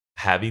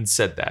Having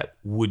said that,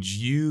 would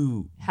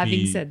you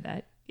Having said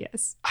that,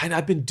 yes.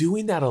 I've been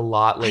doing that a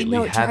lot lately. I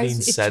know, it having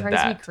drives said me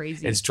that,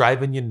 crazy. it's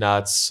driving you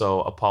nuts. So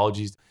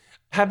apologies.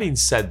 Having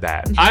said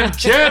that, I'm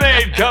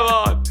kidding. Come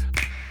on.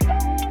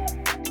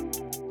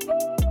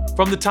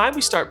 From the time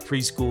we start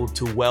preschool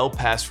to well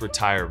past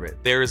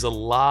retirement, there is a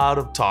lot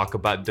of talk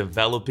about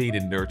developing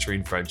and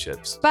nurturing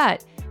friendships.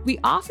 But we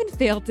often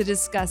fail to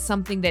discuss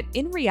something that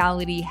in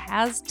reality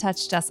has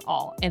touched us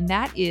all, and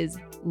that is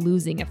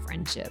losing a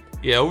friendship.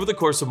 Yeah, over the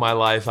course of my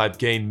life, I've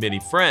gained many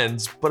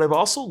friends, but I've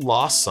also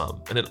lost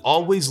some, and it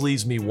always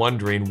leaves me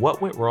wondering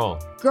what went wrong.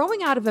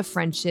 Growing out of a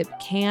friendship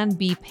can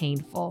be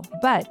painful,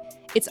 but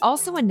it's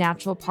also a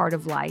natural part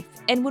of life.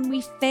 And when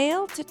we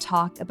fail to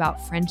talk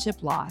about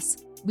friendship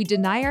loss, we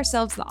deny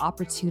ourselves the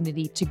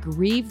opportunity to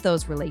grieve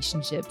those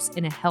relationships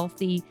in a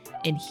healthy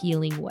and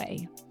healing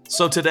way.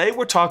 So today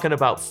we're talking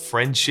about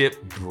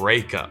friendship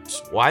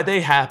breakups, why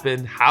they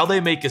happen, how they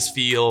make us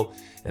feel,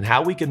 and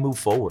how we can move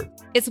forward.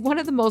 It's one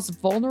of the most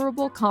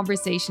vulnerable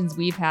conversations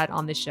we've had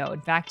on the show.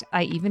 In fact,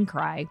 I even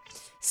cry.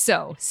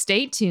 So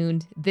stay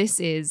tuned.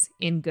 This is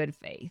In Good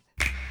Faith.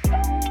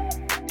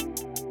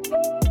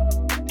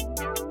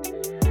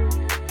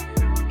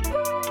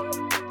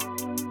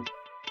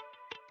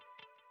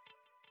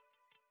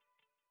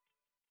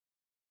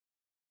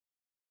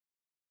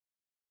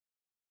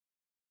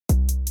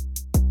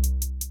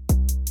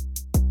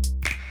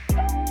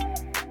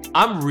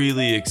 I'm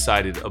really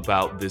excited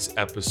about this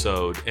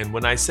episode. And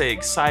when I say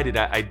excited,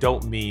 I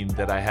don't mean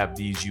that I have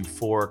these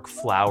euphoric,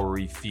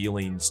 flowery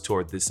feelings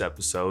toward this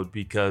episode,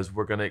 because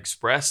we're going to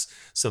express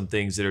some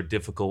things that are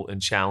difficult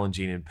and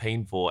challenging and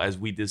painful as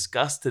we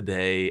discuss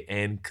today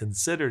and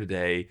consider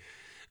today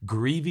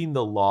grieving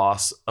the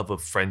loss of a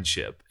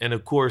friendship. And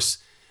of course,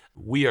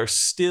 we are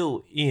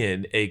still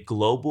in a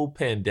global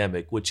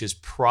pandemic, which has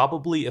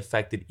probably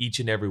affected each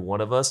and every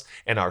one of us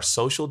and our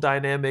social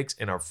dynamics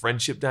and our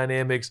friendship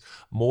dynamics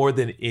more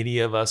than any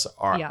of us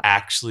are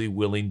actually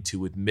willing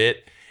to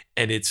admit.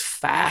 And it's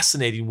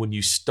fascinating when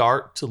you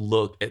start to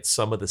look at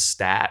some of the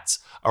stats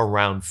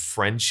around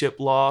friendship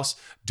loss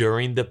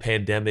during the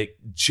pandemic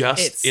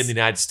just in the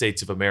United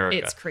States of America.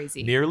 It's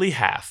crazy. Nearly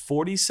half,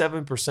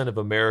 47% of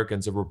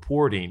Americans are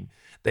reporting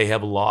they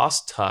have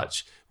lost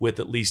touch with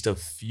at least a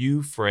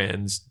few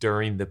friends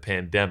during the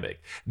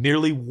pandemic.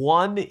 Nearly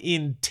 1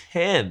 in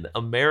 10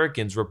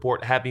 Americans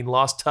report having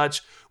lost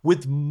touch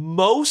with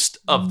most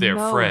of their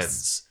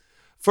friends.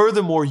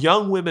 Furthermore,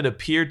 young women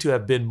appear to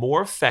have been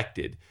more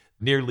affected.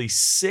 Nearly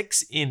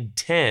 6 in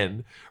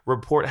 10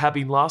 report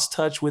having lost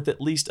touch with at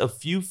least a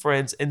few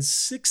friends, and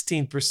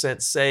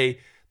 16% say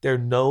they're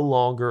no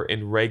longer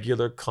in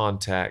regular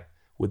contact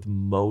with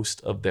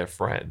most of their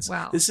friends.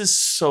 Wow. This is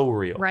so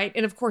real. Right.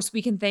 And of course,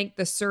 we can thank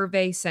the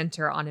Survey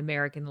Center on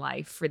American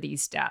Life for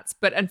these stats.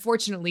 But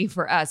unfortunately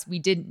for us, we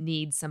didn't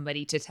need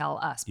somebody to tell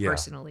us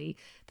personally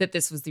that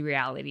this was the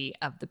reality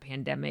of the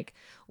pandemic.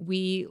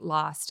 We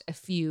lost a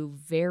few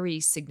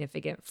very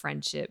significant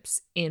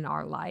friendships in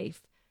our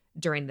life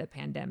during the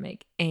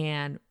pandemic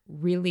and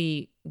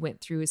really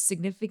went through a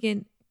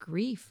significant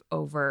grief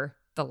over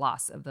the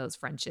loss of those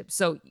friendships.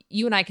 So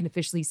you and I can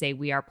officially say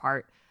we are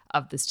part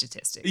of the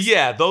statistics.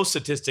 Yeah, those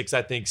statistics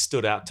I think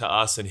stood out to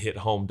us and hit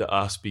home to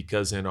us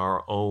because in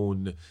our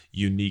own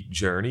unique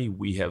journey,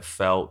 we have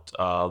felt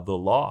the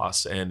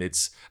loss. And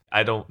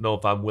I don't know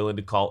if I'm willing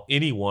to call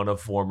anyone a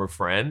former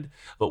friend,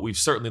 but we've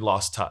certainly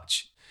lost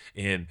touch.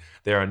 And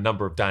there are a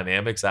number of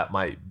dynamics that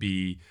might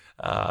be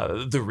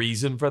the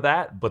reason for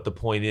that. But the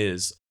point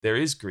is, there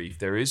is grief,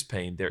 there is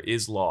pain, there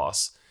is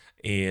loss.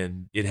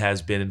 And it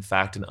has been, in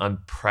fact, an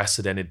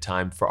unprecedented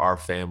time for our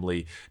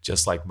family,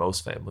 just like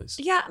most families.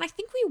 Yeah, and I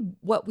think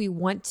what we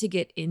want to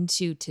get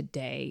into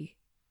today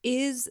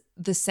is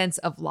the sense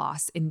of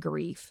loss and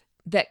grief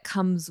that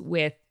comes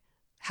with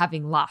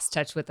having lost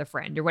touch with a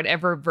friend, or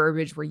whatever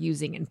verbiage we're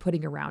using and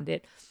putting around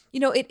it. You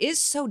know, it is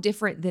so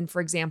different than,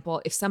 for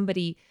example, if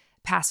somebody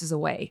passes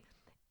away,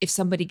 if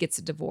somebody gets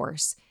a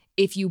divorce,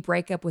 if you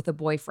break up with a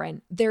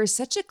boyfriend. There is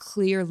such a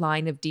clear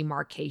line of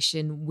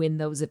demarcation when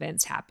those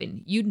events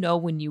happen. You know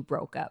when you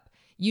broke up.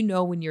 You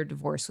know when your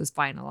divorce was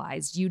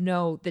finalized. You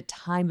know the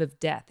time of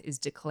death is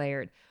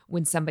declared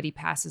when somebody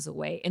passes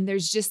away. And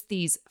there's just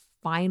these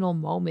final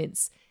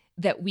moments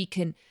that we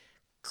can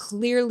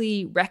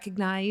clearly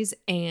recognize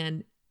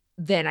and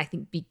then I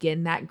think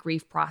begin that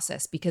grief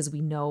process because we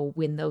know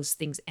when those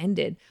things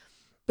ended.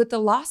 But the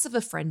loss of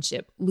a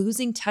friendship,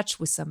 losing touch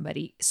with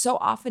somebody, so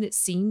often it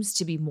seems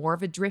to be more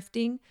of a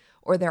drifting,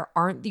 or there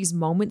aren't these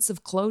moments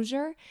of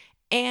closure.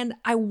 And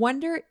I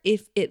wonder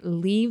if it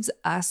leaves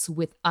us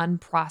with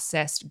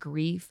unprocessed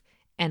grief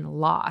and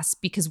loss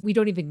because we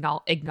don't even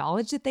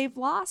acknowledge that they've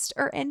lost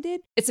or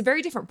ended. It's a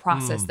very different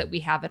process that we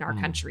have in our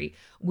country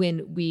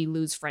when we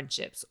lose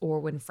friendships or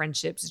when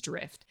friendships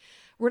drift.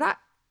 We're not,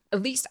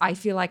 at least I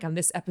feel like on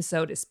this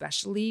episode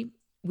especially,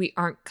 we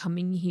aren't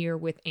coming here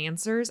with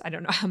answers. I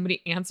don't know how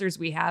many answers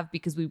we have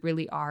because we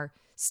really are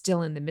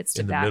still in the midst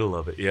of that. In the middle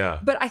of it, yeah.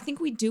 But I think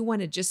we do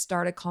want to just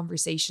start a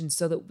conversation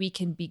so that we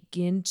can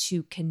begin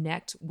to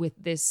connect with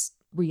this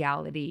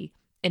reality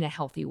in a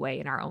healthy way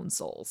in our own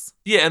souls.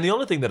 Yeah, and the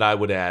only thing that I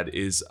would add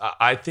is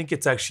I think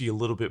it's actually a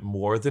little bit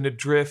more than a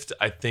drift.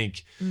 I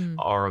think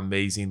our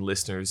amazing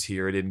listeners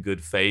here at In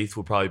Good Faith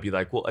will probably be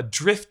like, well, a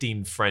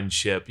drifting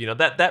friendship,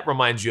 that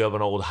reminds you of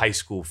an old high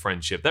school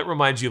friendship. That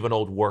reminds you of an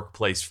old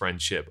workplace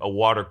friendship, a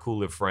water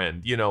cooler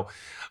friend.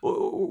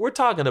 We're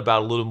talking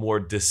about a little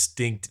more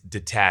distinct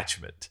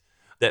detachment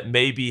that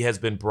maybe has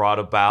been brought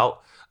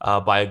about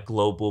by a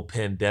global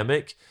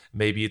pandemic.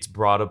 Maybe it's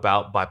brought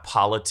about by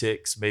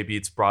politics. Maybe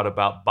it's brought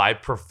about by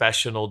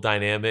professional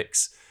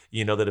dynamics,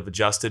 that have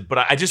adjusted. But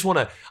I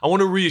want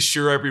to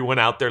reassure everyone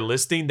out there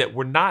listening that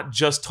we're not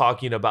just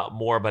talking about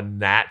more of a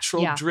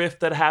natural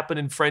drift that happened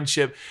in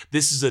friendship.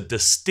 This is a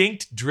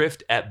distinct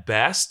drift at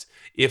best,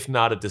 if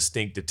not a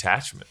distinct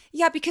detachment.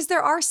 Yeah, because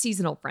there are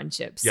seasonal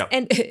friendships. Yep.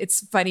 And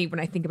it's funny when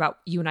I think about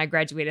you and I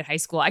graduated high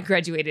school. I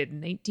graduated in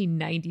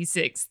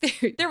 1996.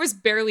 There was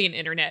barely an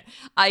internet.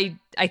 I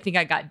think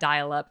I got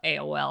dial-up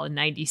AOL in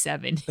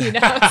 97,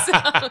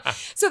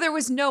 So there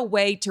was no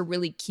way to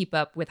really keep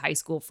up with high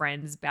school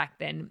friends back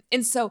then.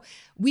 And so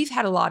we've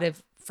had a lot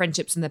of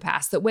friendships in the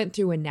past that went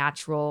through a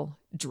natural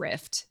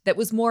drift that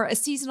was more a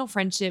seasonal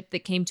friendship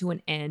that came to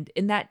an end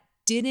and that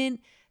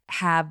didn't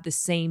have the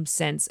same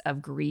sense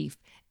of grief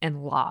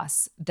and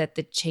loss that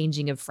the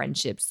changing of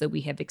friendships that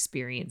we have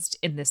experienced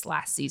in this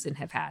last season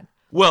have had.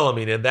 Well,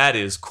 and that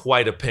is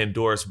quite a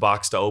Pandora's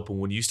box to open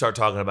when you start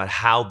talking about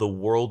how the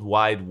World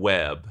Wide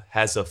Web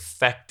has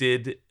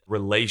affected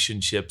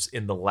relationships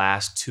in the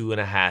last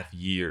 2.5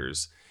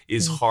 years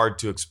is hard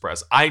to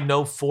express. I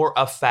know for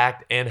a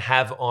fact and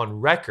have on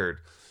record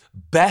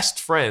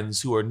best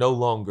friends who are no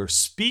longer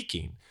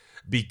speaking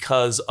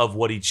because of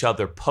what each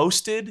other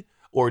posted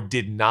or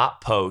did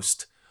not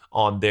post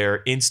on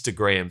their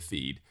Instagram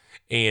feed.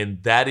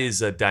 And that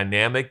is a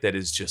dynamic that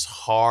is just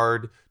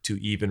hard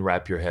to even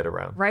wrap your head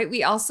around. Right.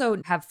 We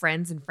also have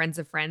friends and friends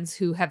of friends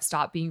who have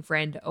stopped being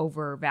friend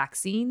over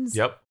vaccines.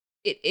 Yep.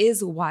 It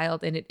is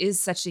wild and it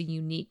is such a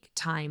unique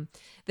time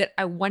that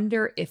I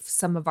wonder if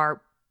some of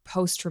our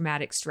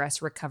post-traumatic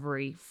stress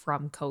recovery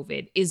from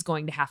COVID is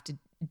going to have to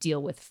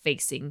deal with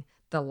facing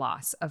the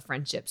loss of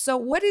friendship. So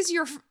what is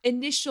your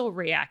initial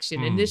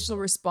reaction, initial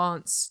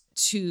response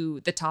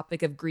to the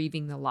topic of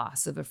grieving the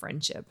loss of a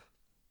friendship?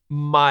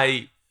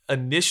 My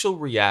initial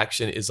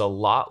reaction is a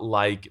lot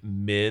like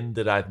men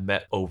that I've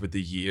met over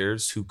the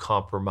years who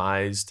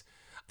compromised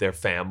their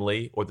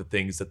family or the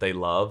things that they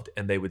loved.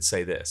 And they would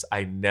say this: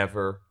 I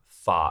never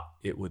thought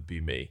it would be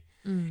me.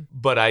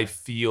 But I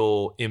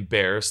feel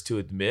embarrassed to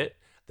admit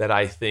that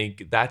I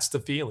think that's the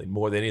feeling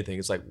more than anything.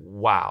 It's like,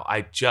 wow,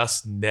 I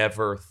just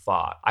never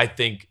thought. I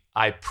think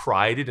I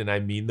prided, and I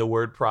mean the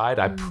word pride,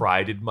 I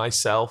prided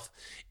myself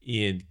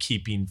in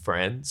keeping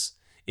friends,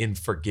 in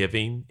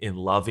forgiving, in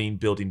loving,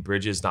 building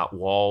bridges, not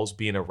walls,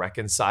 being a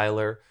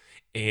reconciler.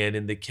 And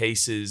in the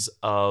cases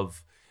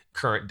of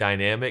current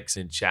dynamics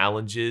and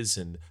challenges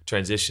and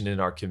transition in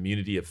our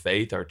community of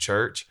faith, our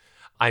church,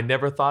 I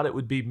never thought it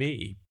would be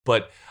me.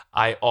 But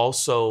I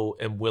also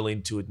am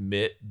willing to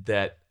admit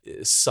that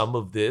some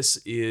of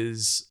this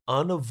is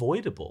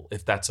unavoidable,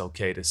 if that's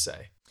okay to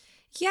say.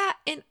 Yeah,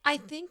 and I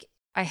think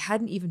I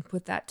hadn't even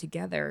put that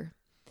together.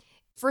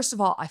 First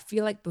of all, I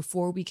feel like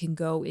before we can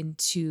go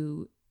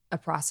into a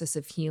process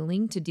of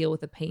healing to deal with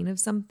the pain of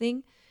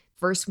something,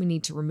 first we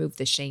need to remove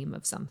the shame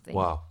of something.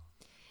 Wow.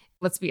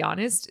 Let's be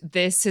honest,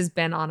 this has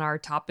been on our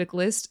topic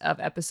list of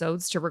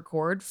episodes to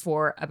record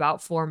for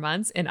about 4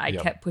 months, and I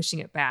kept pushing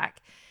it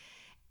back.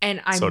 And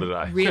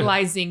I'm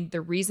realizing the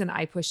reason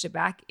I pushed it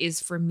back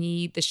is for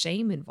me, the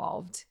shame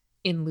involved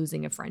in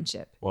losing a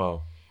friendship.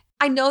 Wow.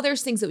 I know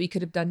there's things that we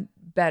could have done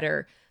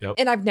better. Yep.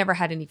 And I've never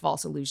had any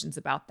false illusions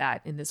about that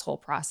in this whole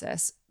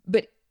process.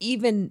 But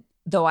even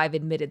though I've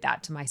admitted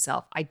that to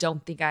myself, I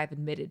don't think I've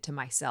admitted to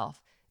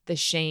myself the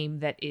shame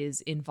that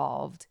is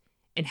involved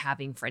in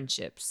having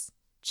friendships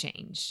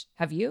change.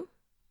 Have you?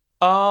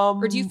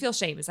 Or do you feel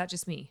shame? Is that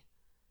just me?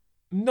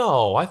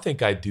 No, I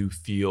think I do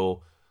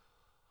feel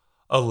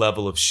a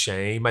level of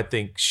shame. I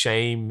think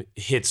shame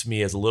hits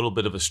me as a little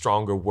bit of a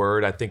stronger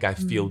word. I think I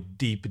feel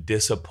deep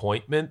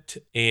disappointment,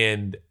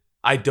 and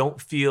I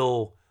don't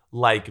feel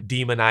like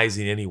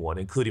demonizing anyone,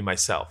 including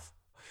myself.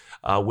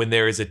 When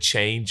there is a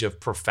change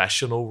of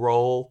professional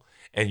role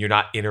and you're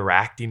not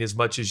interacting as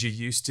much as you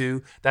used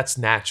to, that's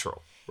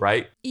natural,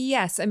 right?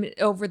 Yes. I mean,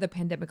 over the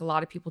pandemic, a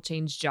lot of people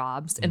changed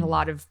jobs and a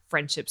lot of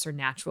friendships are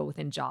natural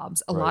within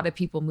jobs. A lot of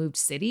people moved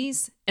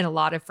cities and a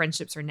lot of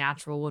friendships are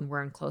natural when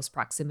we're in close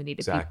proximity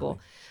to people.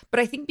 But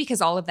I think because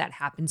all of that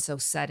happened so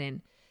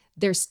sudden,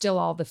 there's still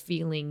all the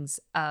feelings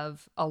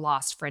of a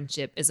lost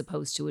friendship as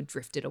opposed to a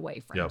drifted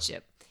away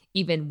friendship,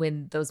 even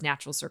when those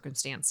natural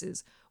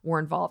circumstances were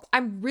involved.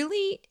 I'm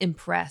really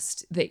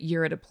impressed that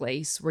you're at a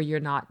place where you're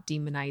not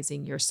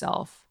demonizing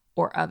yourself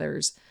or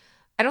others.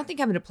 I don't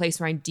think I'm at a place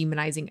where I'm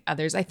demonizing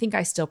others. I think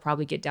I still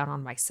probably get down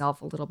on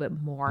myself a little bit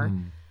more.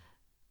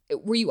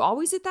 Were you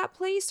always at that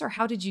place, or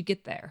how did you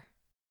get there?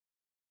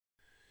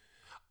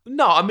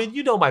 No, I mean,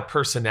 my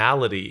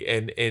personality,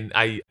 and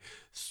I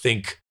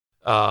think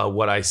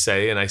what I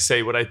say, and I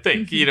say what I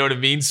think. You know what I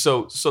mean?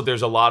 So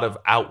there's a lot of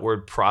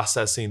outward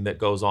processing that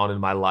goes on in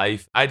my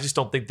life. I just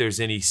don't think there's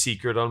any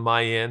secret on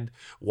my end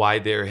why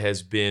there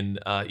has been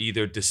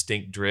either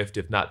distinct drift,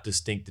 if not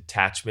distinct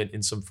detachment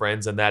in some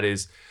friends, and that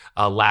is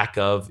a lack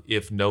of,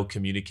 if no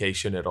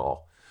communication at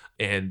all.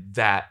 And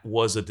that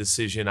was a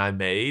decision I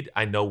made.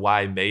 I know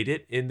why I made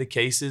it in the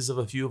cases of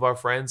a few of our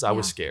friends. I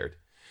was scared.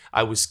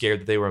 I was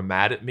scared that they were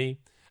mad at me.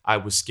 I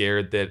was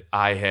scared that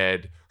I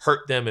had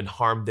hurt them and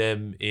harmed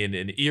them in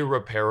an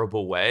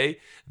irreparable way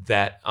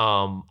that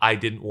I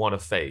didn't want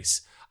to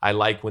face. I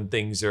like when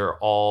things are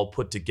all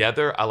put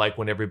together. I like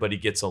when everybody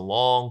gets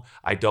along.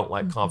 I don't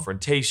like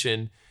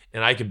confrontation.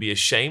 And I can be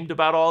ashamed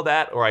about all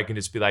that, or I can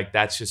just be like,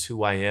 that's just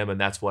who I am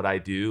and that's what I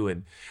do.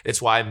 And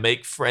it's why I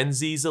make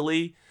friends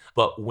easily.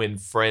 But when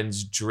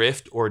friends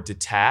drift or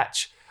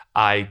detach,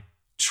 I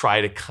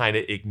try to kind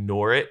of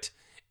ignore it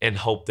and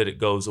hope that it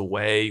goes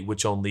away,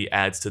 which only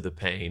adds to the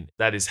pain.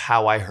 That is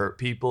how I hurt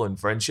people in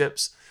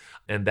friendships.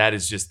 And that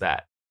is just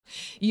that.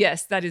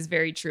 Yes, that is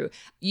very true.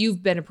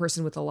 You've been a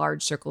person with a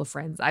large circle of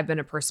friends. I've been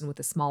a person with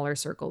a smaller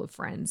circle of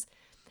friends.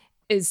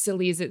 As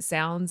silly as it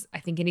sounds, I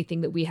think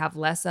anything that we have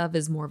less of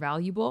is more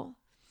valuable.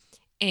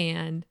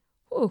 And,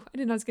 I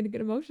didn't know I was going to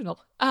get emotional.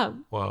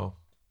 Wow.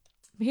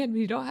 Man,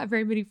 we don't have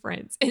very many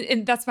friends.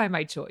 And that's by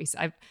my choice.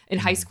 In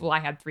high school, I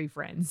had 3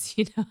 friends.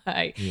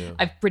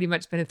 I've pretty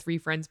much been a 3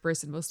 friends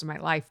person most of my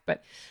life.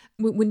 But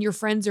when your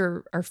friends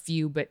are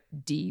few but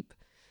deep,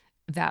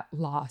 that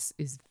loss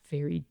is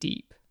very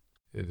deep.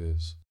 It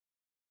is.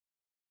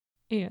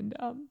 And,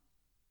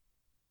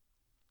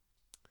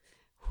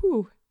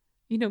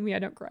 you know me, I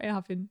don't cry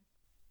often.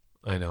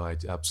 I know. I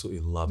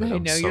absolutely love it. I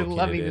know you're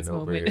loving this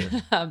moment.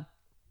 Here.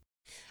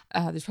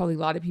 There's probably a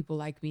lot of people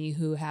like me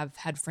who have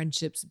had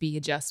friendships be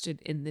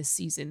adjusted in this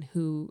season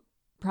who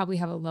probably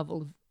have a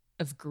level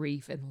of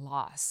grief and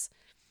loss.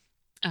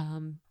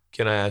 Can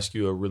I ask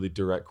you a really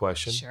direct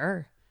question?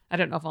 Sure. I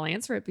don't know if I'll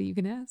answer it, but you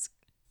can ask.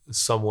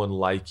 Someone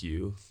like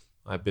you,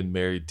 I've been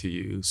married to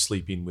you,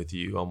 sleeping with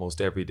you almost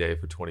every day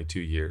for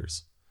 22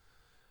 years.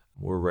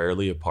 We're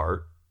rarely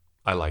apart.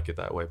 I like it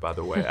that way, by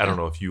the way. I don't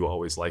know if you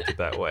always like it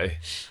that way.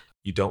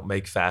 You don't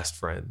make fast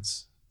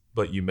friends,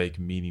 but you make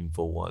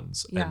meaningful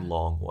ones and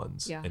long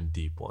ones and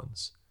deep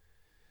ones.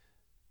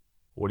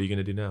 What are you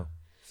going to do now?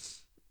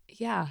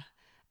 Yeah.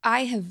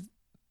 I have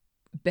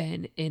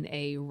been in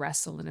a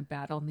wrestle and a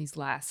battle in these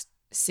last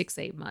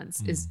 6-8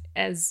 months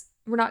as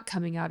we're not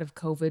coming out of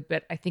COVID,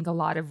 but I think a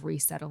lot of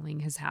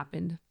resettling has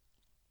happened.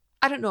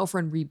 I don't know if we're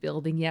in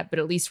rebuilding yet, but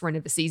at least we're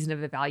in a season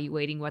of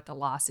evaluating what the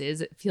loss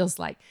is. It feels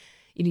like,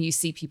 you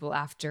see people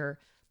after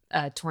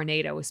a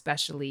tornado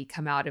especially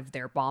come out of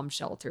their bomb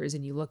shelters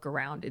and you look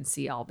around and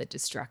see all the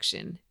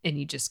destruction and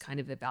you just kind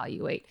of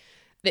evaluate.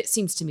 It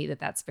seems to me that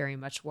that's very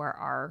much where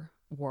our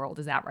world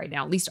is at right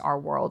now, at least our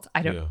world.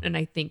 And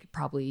I think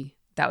probably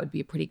that would be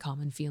a pretty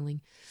common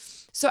feeling.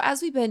 So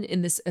as we've been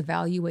in this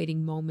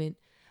evaluating moment,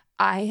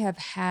 I have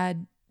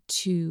had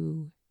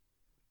to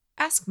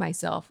ask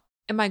myself,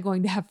 am I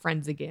going to have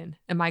friends again?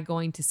 Am I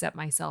going to set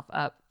myself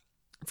up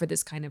for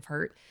this kind of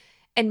hurt?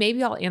 And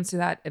maybe I'll answer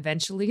that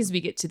eventually as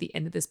we get to the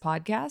end of this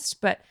podcast.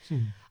 But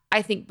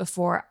I think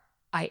before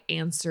I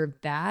answered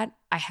that,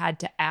 I had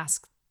to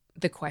ask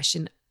the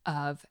question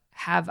of,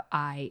 have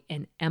I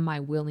and am I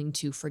willing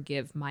to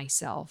forgive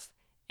myself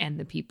and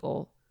the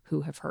people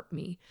who have hurt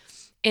me?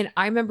 And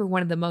I remember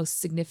one of the most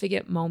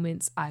significant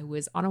moments. I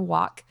was on a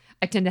walk.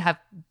 I tend to have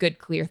good,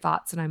 clear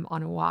thoughts when I'm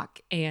on a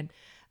walk, and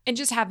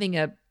just having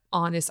a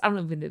honest, I don't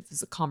know even if it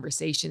was a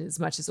conversation as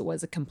much as it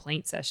was a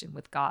complaint session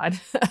with God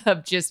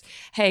of just,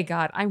 hey,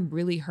 God, I'm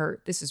really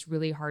hurt. This is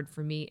really hard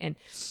for me.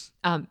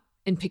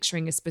 And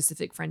picturing a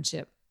specific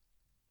friendship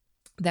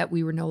that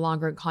we were no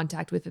longer in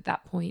contact with at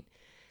that point.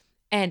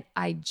 And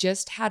I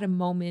just had a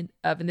moment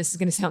of, and this is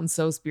going to sound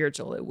so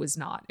spiritual. It was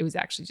not, it was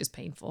actually just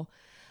painful,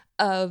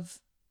 of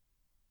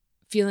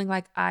feeling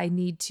like I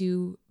need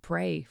to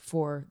pray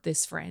for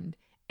this friend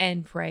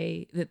and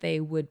pray that they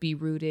would be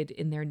rooted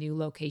in their new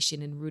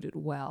location and rooted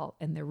well,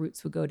 and their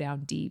roots would go down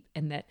deep,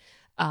 and that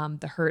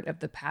the hurt of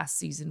the past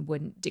season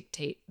wouldn't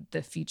dictate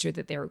the future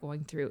that they were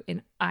going through.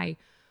 And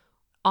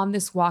on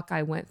this walk,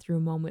 I went through a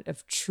moment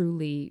of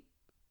truly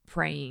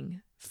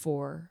praying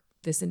for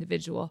this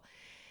individual.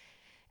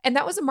 And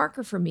that was a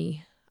marker for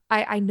me.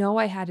 I know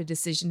I had a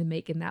decision to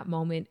make in that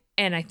moment.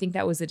 And I think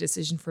that was a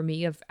decision for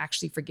me of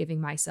actually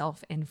forgiving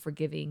myself and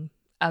forgiving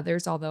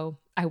others, although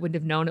I wouldn't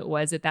have known it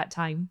was at that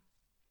time.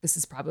 This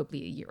is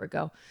probably a year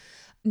ago.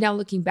 Now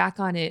looking back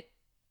on it,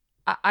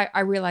 I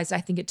realized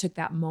I think it took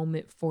that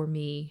moment for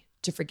me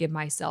to forgive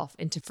myself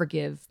and to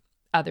forgive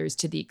others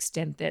to the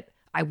extent that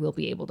I will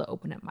be able to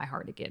open up my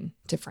heart again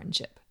to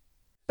friendship.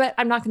 But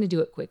I'm not going to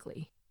do it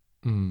quickly.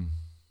 And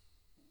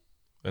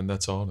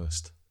that's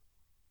honest.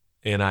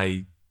 And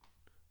I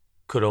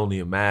could only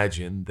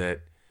imagine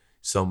that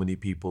so many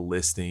people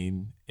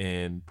listening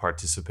and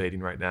participating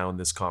right now in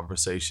this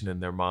conversation in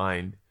their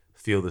mind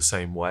feel the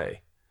same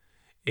way.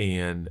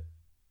 And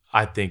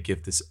I think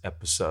if this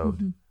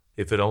episode,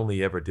 if it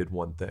only ever did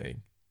one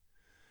thing,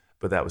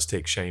 but that was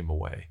take shame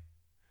away,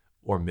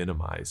 or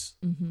minimize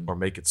Mhm. or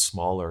make it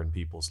smaller in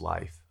people's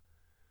life,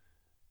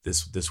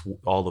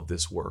 all of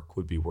this work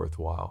would be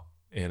worthwhile.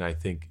 And I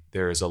think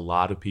there is a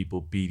lot of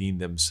people beating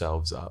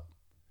themselves up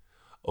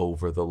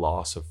over the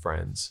loss of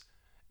friends.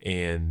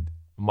 And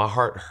my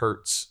heart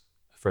hurts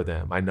for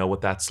them. I know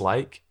what that's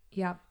like.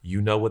 Yeah.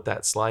 You know what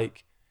that's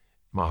like.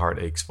 My heart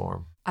aches for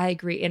them. I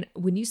agree. And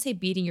when you say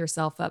beating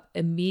yourself up,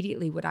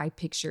 immediately what I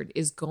pictured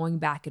is going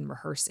back and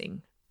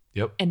rehearsing.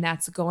 Yep. And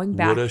that's going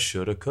back. Woulda,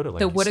 shoulda, coulda. Like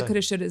The you woulda, said.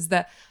 coulda, shoulda is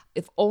the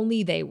if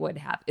only they would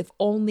have, if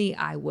only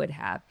I would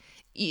have,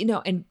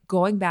 and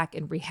going back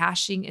and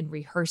rehashing and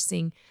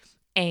rehearsing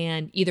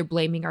and either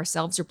blaming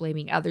ourselves or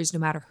blaming others, no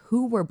matter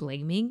who we're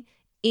blaming,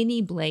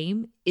 any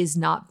blame is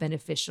not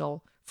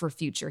beneficial for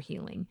future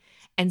healing.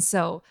 And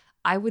so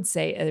I would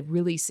say a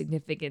really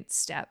significant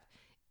step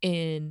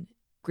in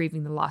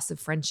grieving the loss of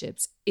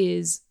friendships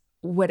is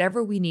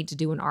whatever we need to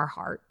do in our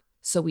heart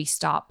so we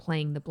stop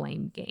playing the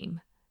blame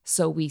game.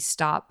 So we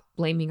stop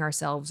blaming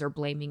ourselves or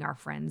blaming our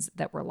friends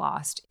that were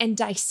lost and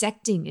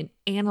dissecting and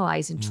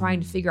analyzing,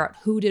 trying to figure out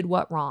who did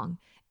what wrong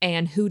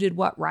and who did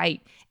what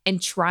right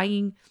and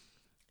trying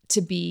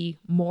to be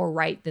more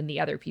right than the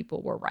other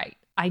people were right.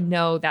 I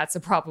know that's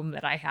a problem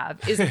that I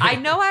have is I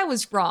know I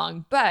was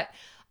wrong, but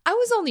I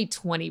was only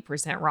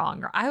 20%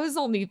 wrong or I was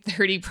only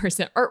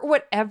 30% or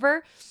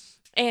whatever.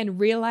 And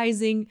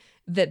realizing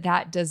that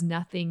that does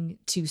nothing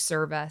to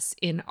serve us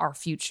in our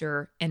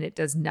future and it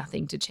does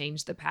nothing to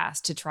change the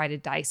past, to try to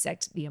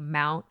dissect the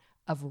amount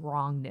of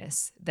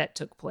wrongness that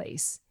took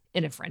place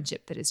in a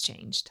friendship that has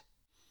changed.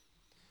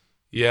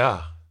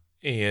 Yeah.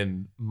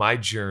 And my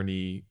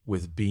journey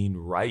with being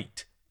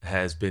right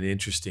has been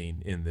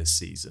interesting in this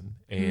season.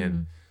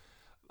 And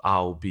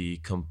I'll be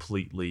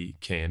completely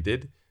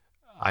candid.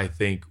 I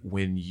think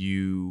when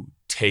you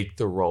take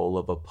the role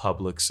of a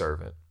public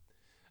servant,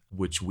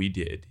 which we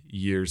did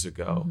years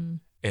ago,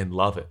 and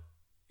love it,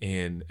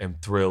 and am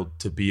thrilled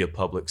to be a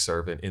public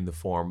servant in the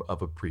form of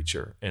a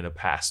preacher and a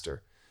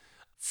pastor.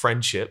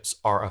 Friendships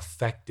are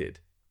affected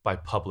by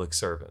public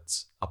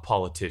servants, a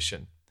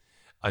politician,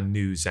 a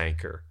news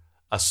anchor,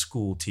 a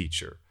school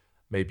teacher,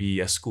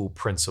 maybe a school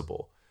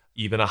principal,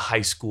 even a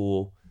high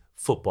school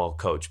football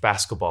coach,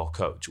 basketball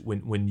coach.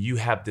 When you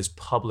have this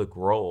public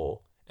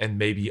role and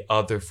maybe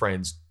other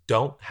friends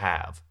don't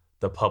have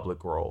the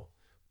public role,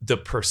 the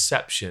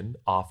perception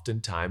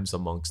oftentimes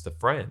amongst the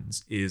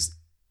friends is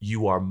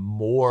you are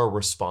more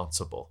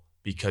responsible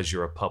because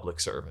you're a public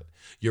servant.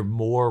 You're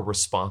more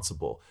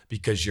responsible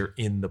because you're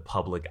in the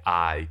public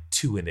eye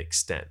to an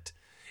extent.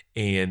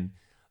 And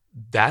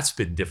that's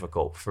been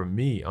difficult for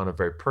me on a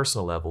very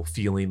personal level,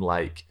 feeling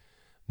like,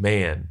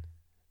 man,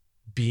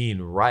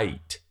 being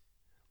right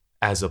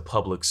as a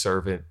public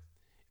servant,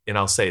 and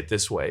I'll say it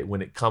this way,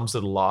 when it comes to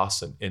the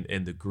loss and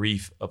the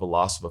grief of a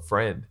loss of a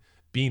friend,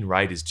 being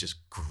right is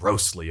just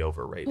grossly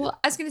overrated. Well,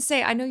 I was going to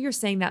say, I know you're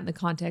saying that in the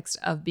context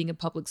of being a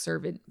public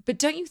servant, but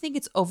don't you think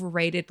it's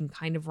overrated and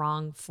kind of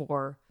wrong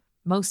for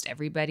most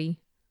everybody?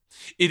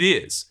 It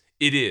is.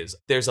 It is.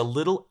 There's a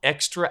little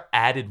extra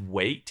added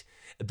weight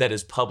that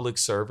is public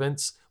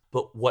servants.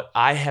 But what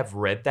I have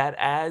read that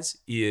as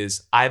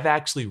is I've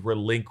actually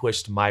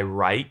relinquished my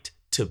right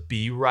to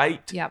be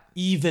right,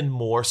 even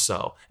more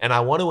so. And I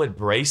want to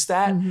embrace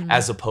that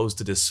as opposed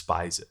to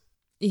despise it.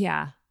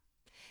 Yeah.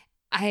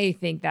 I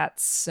think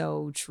that's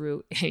so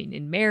true. I mean,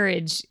 in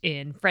marriage,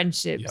 in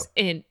friendships,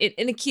 in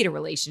a key to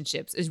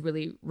relationships is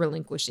really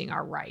relinquishing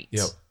our right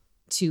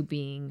to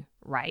being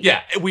right.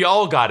 Yeah, we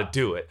all got to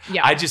do it.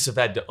 Yeah. I just have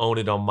had to own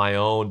it on my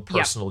own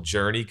personal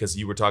journey because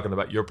you were talking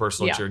about your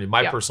personal journey.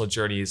 My personal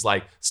journey is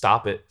like,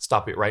 stop it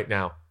right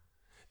now.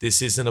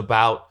 This isn't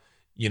about,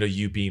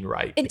 you being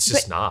right. It's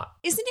just not.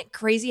 Isn't it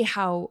crazy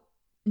how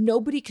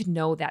nobody could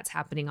know that's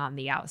happening on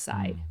the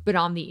outside, but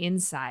on the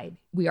inside,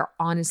 we are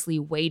honestly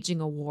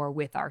waging a war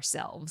with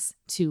ourselves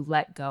to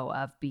let go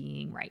of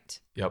being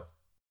right. Yep.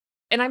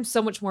 And I'm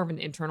so much more of an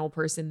internal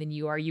person than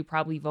you are. You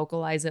probably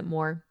vocalize it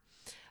more.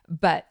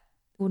 But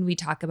when we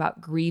talk about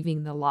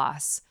grieving the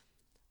loss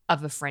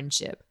of a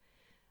friendship,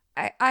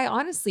 I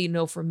honestly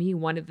know for me,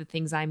 one of the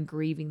things I'm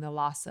grieving the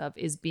loss of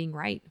is being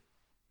right.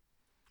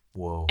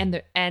 Whoa.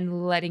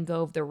 And letting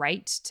go of the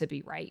right to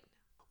be right.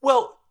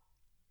 Well,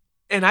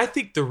 and I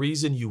think the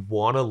reason you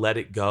want to let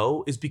it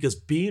go is because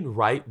being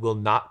right will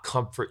not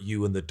comfort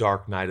you in the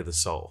dark night of the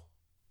soul.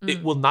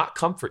 It will not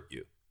comfort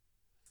you.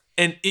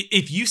 And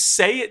if you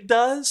say it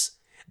does,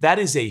 that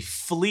is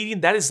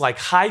that is like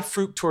high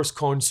fructose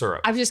corn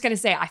syrup. I was just going to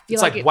say, I feel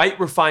it's like white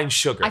refined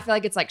sugar. I feel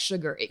like it's like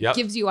sugar. It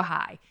gives you a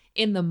high.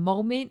 In the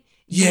moment,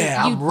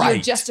 I'm right.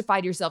 You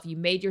justified yourself. You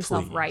made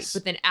yourself Please. right.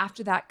 But then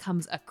after that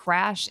comes a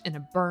crash and a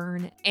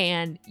burn.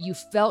 And you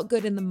felt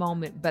good in the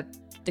moment, but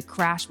the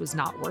crash was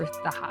not worth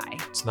the high.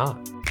 It's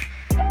not.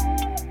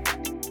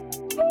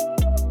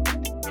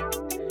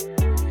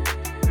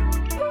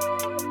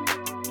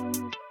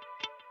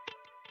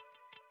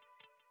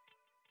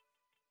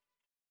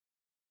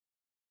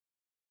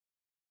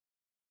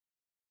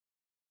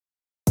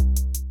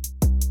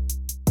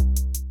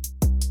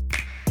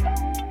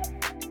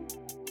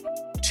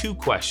 2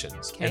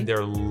 questions, Okay. and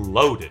they're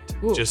loaded,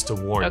 Ooh, just to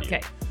warn you.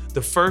 okay.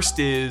 The first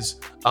is,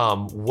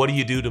 what do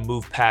you do to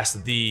move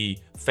past the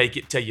fake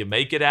it till you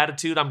make it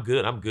attitude? I'm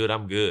good.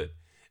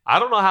 I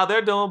don't know how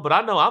they're doing, but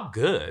I know I'm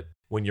good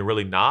when you're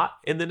really not.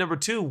 And then number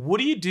 2, what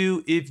do you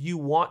do if you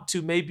want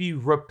to maybe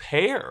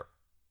repair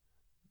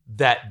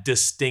that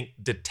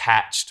distinct,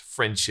 detached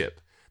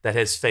friendship that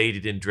has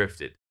faded and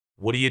drifted?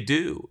 What do you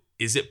do?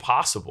 Is it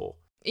possible?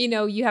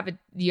 You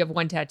have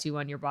one tattoo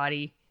on your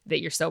body that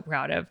you're so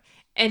proud of.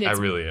 And I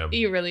really am.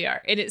 You really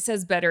are. And it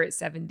says better at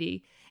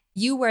 70.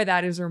 You wear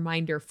that as a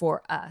reminder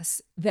for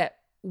us that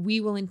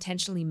we will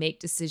intentionally make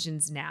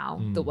decisions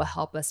now that will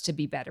help us to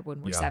be better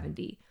when we're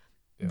 70.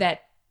 Yeah.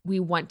 That we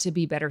want to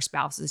be better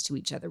spouses to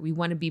each other. We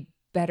want to be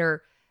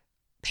better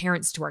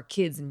parents to our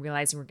kids and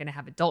realizing we're going to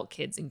have adult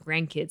kids and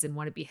grandkids and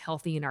want to be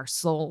healthy in our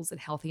souls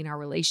and healthy in our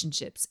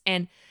relationships.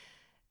 And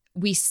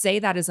we say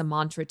that as a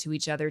mantra to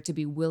each other, to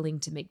be willing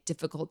to make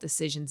difficult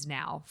decisions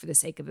now for the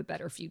sake of a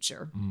better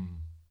future.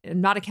 I'm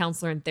not a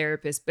counselor and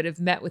therapist, but have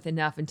met with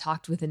enough and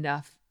talked with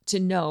enough to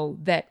know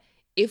that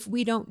if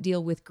we don't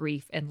deal with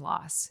grief and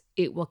loss,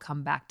 it will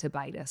come back to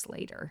bite us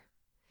later.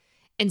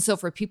 And so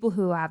for people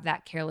who have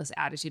that careless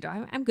attitude,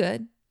 I'm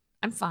good,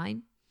 I'm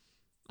fine,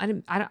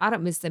 I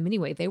don't miss them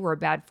anyway. They were a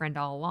bad friend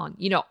all along.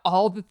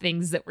 All the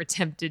things that we're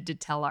tempted to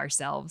tell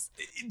ourselves.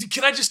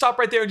 Can I just stop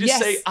right there and just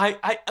Yes.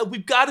 say,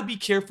 we've got to be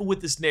careful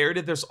with this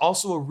narrative. There's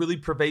also a really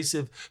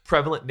pervasive,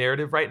 prevalent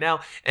narrative right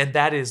now. And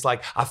that is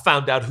like, I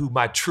found out who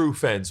my true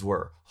friends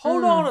were.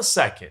 Hold on a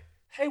second.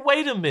 Hey,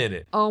 wait a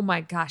minute. Oh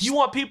my gosh. You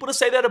want people to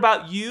say that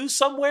about you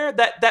somewhere?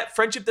 That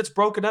friendship that's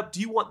broken up, do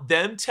you want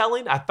them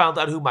telling? I found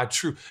out who my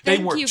true, they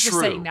Thank weren't you for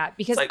true. saying that,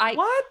 because It's like,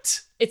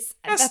 what? Yes,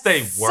 Yes, that's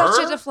they such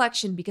were. a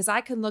deflection, because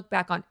I can look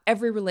back on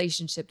every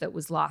relationship that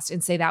was lost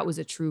and say that was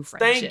a true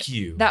friendship. Thank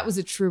you. That was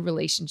a true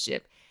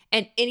relationship.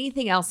 And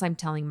anything else I'm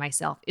telling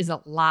myself is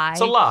a lie.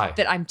 It's a lie.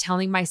 That I'm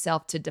telling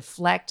myself to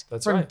deflect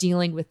That's from right.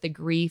 dealing with the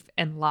grief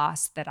and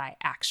loss that I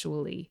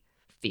actually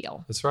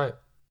feel. That's right.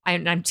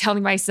 I'm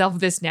telling myself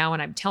this now,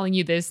 and I'm telling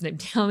you this, and I'm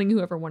telling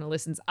whoever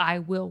listens, I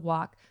will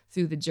walk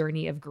through the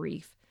journey of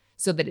grief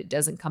so that it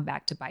doesn't come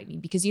back to bite me.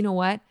 Because you know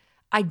what?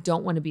 I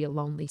don't want to be a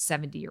lonely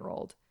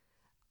 70-year-old.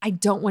 I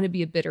don't want to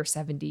be a bitter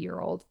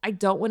 70-year-old. I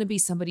don't want to be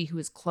somebody who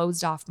is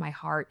closed off my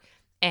heart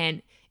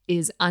and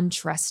is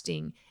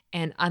untrusting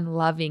and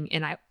unloving,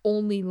 and I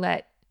only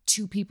let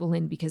 2 people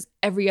in because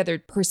every other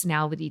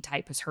personality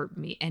type has hurt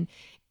me. And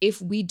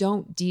if we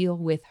don't deal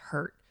with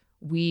hurt,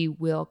 we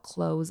will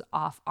close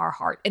off our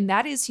heart. And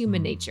that is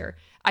human nature.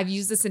 I've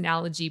used this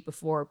analogy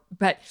before,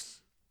 but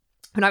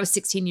when I was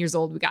 16 years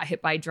old, we got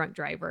hit by a drunk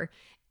driver,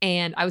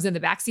 and I was in the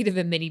backseat of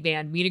a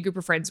minivan. Me and a group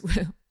of friends,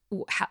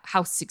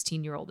 how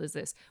 16-year-old is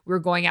this? We were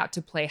going out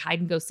to play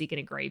hide and go seek in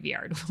a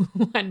graveyard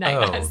one night.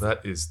 Oh,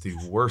 that is the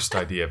worst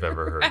idea I've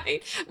ever heard.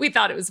 Right? We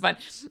thought it was fun.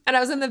 And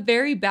I was in the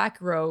very back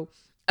row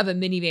of a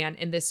minivan,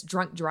 and this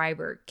drunk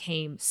driver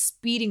came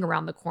speeding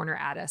around the corner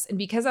at us. And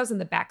because I was in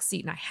the back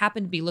seat and I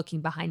happened to be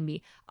looking behind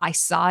me, I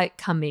saw it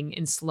coming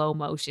in slow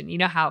motion. You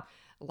know how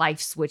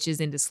life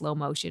switches into slow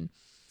motion.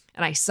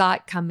 And I saw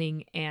it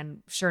coming,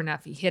 and sure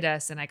enough, he hit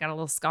us, and I got a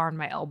little scar on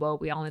my elbow.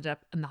 We all ended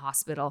up in the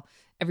hospital.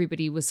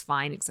 Everybody was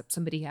fine, except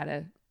somebody had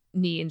a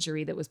knee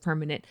injury that was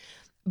permanent.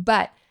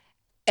 But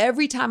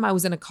every time I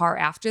was in a car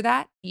after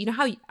that, you know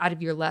how out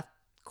of your left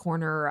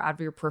corner or out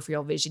of your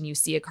peripheral vision, you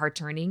see a car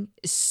turning?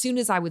 As soon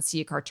as I would see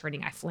a car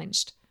turning, I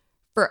flinched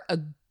for a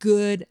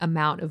good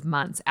amount of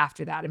months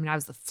after that. I mean, I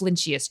was the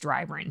flinchiest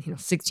driver, and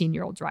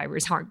 16-year-old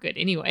drivers aren't good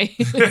anyway.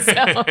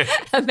 So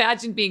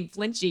imagine being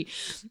flinchy.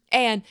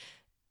 And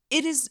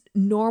it is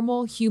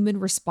normal human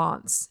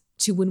response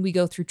to when we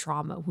go through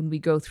trauma, when we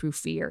go through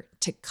fear,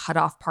 to cut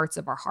off parts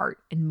of our heart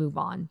and move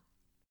on.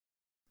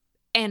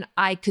 And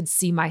I could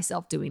see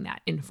myself doing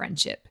that in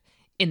friendship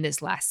in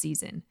this last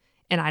season,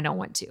 and I don't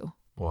want to.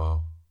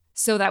 Wow.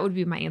 So that would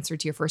be my answer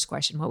to your first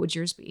question. What would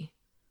yours be?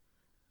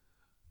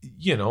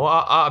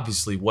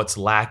 Obviously what's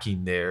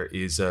lacking there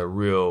is a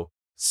real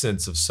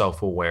sense of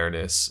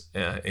self-awareness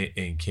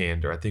and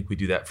candor. I think we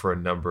do that for a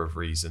number of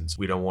reasons.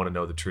 We don't want to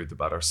know the truth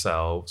about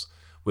ourselves.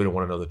 We don't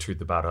want to know the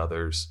truth about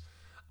others.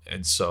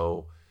 And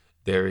so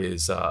there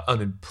is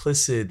an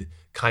implicit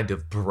kind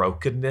of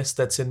brokenness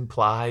that's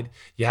implied.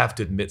 You have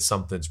to admit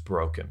something's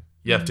broken.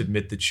 You have to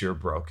admit that you're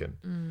broken.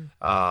 Me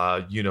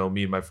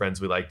and my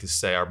friends, we like to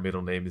say our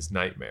middle name is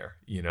Nightmare,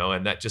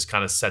 and that just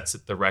kind of sets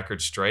the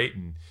record straight.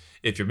 And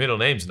if your middle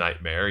name's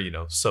Nightmare,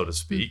 so to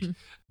speak,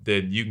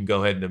 then you can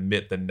go ahead and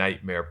admit the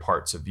nightmare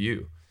parts of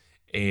you.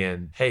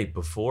 And hey,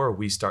 before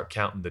we start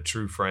counting the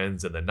true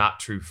friends and the not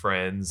true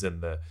friends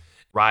and the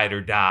ride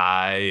or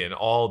die and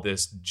all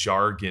this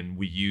jargon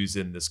we use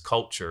in this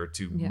culture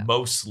to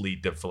mostly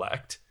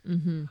deflect,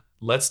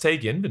 let's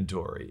take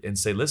inventory and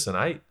say, listen,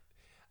 I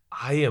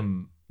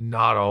am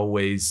not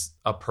always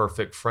a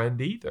perfect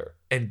friend either.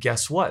 And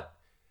guess what?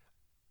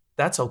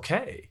 That's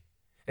okay.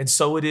 And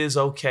so it is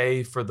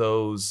okay for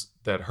those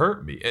that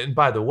hurt me. And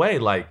by the way,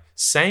 like,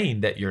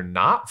 saying that you're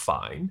not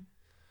fine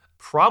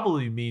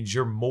probably means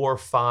you're more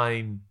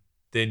fine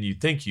than you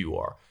think you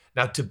are.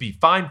 Now, to be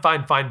fine,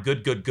 fine, fine,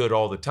 good, good, good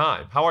all the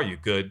time. How are you?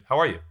 Good. How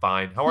are you?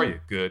 Fine. How are you?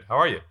 Good. How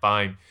are you?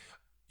 Fine.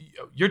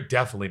 You're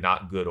definitely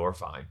not good or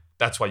fine.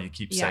 That's why you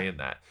keep saying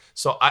that.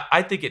 So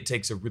I think it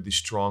takes a really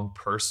strong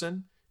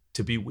person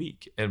to be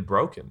weak and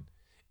broken.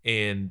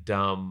 And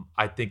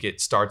I think it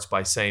starts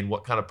by saying,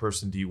 what kind of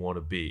person do you want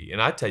to be?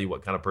 And I tell you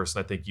what kind of person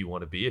I think you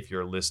want to be. If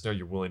you're a listener,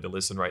 you're willing to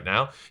listen right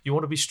now. You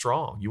want to be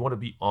strong. You want to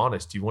be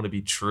honest. You want to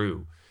be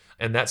true.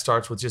 And that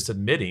starts with just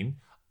admitting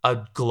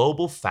a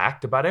global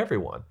fact about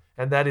everyone.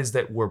 And that is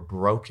that we're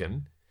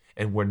broken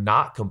and we're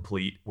not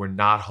complete. We're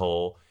not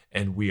whole.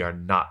 And we are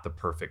not the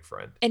perfect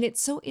friend. And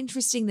it's so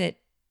interesting that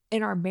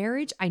in our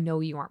marriage, I know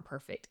you aren't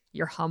perfect.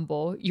 You're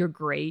humble, you're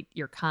great,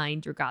 you're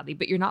kind, you're godly,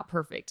 but you're not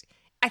perfect.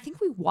 I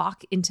think we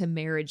walk into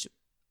marriage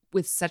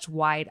with such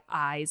wide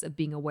eyes of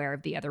being aware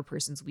of the other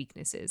person's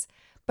weaknesses.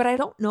 But I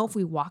don't know if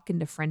we walk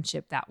into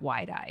friendship that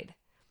wide-eyed.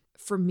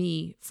 For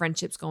me,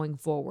 friendships going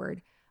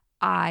forward,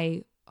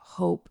 I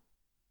hope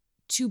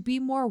to be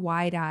more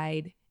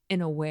wide-eyed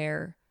and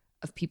aware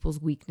of people's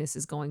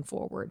weaknesses going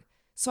forward.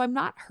 So I'm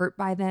not hurt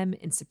by them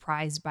and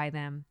surprised by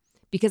them,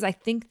 because I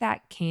think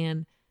that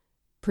can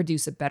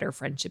produce a better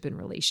friendship and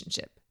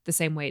relationship the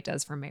same way it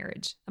does for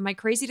marriage. Am I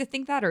crazy to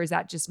think that, or is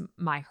that just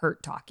my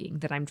hurt talking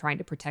that I'm trying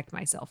to protect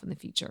myself in the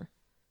future?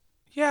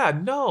 Yeah,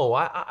 no,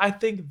 I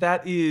think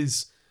that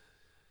is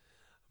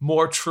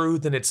more true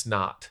than it's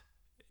not.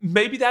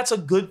 Maybe that's a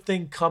good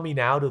thing coming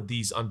out of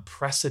these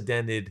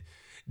unprecedented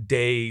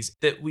days,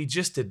 that we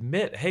just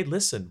admit, hey,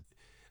 listen,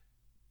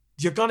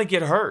 you're going to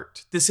get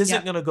hurt. This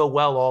isn't going to go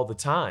well all the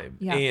time.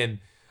 Yeah. And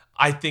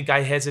I think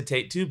I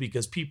hesitate too,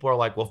 because people are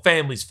like, well,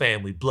 family's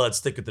family, blood's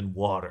thicker than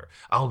water.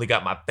 I only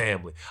got my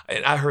family.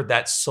 And I heard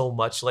that so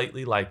much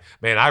lately. Like,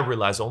 man, I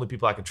realize the only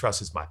people I can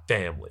trust is my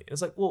family. And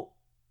it's like, well,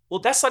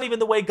 that's not even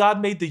the way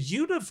God made the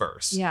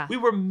universe. Yeah. We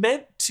were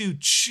meant to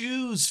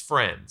choose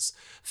friends.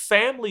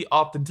 Family,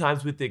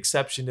 oftentimes, with the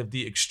exception of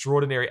the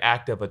extraordinary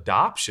act of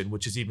adoption,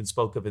 which is even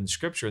spoke of in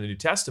Scripture in the New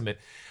Testament,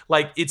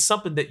 like, it's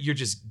something that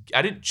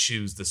I didn't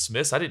choose the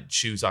Smiths. I didn't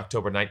choose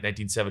October 9th,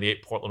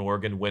 1978, Portland,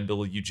 Oregon.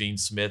 Wendell Eugene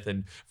Smith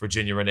and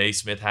Virginia Renee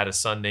Smith had a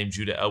son named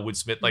Judah Elwood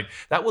Smith. Like,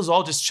 that was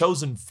all just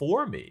chosen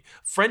for me.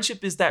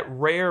 Friendship is that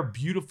rare,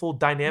 beautiful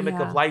dynamic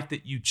of life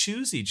that you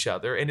choose each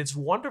other, and it's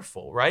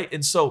wonderful, right?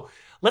 And so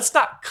let's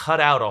not cut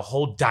out a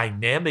whole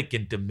dynamic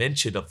and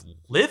dimension of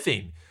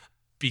living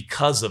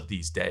because of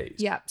these days.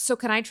 Yeah. So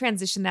can I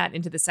transition that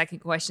into the second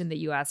question that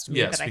you asked me?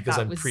 Yes, that I because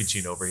thought I'm was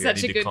preaching over here. Such I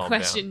a need good to calm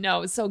question. down.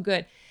 No, it's so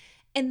good.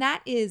 And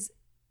that is,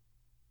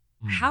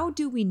 how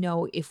do we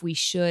know if we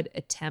should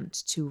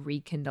attempt to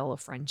rekindle a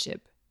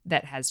friendship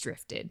that has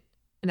drifted?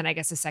 And then I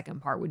guess the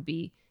second part would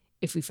be,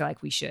 if we feel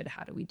like we should,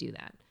 how do we do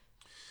that?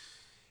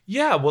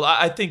 Yeah, well,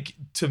 I think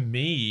to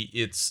me,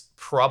 it's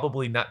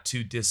probably not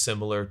too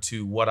dissimilar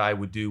to what I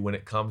would do when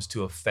it comes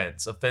to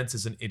offense. Offense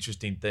is an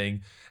interesting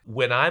thing.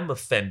 When I'm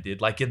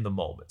offended, like in the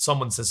moment,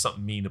 someone says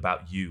something mean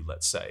about you,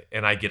 let's say,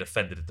 and I get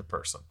offended at the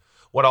person.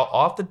 What I'll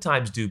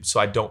oftentimes do, so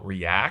I don't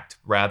react,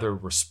 rather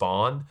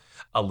respond,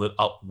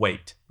 I'll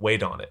wait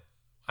on it.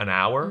 An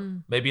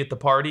hour, maybe at the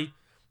party,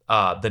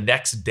 the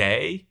next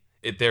day,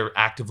 if they're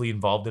actively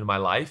involved in my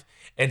life,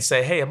 and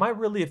say, hey, am I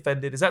really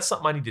offended? Is that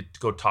something I need to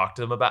go talk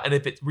to them about? And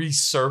if it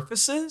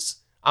resurfaces,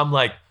 I'm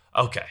like,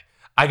 okay,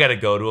 I got to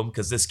go to them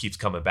because this keeps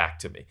coming back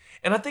to me.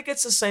 And I think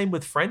it's the same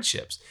with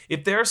friendships.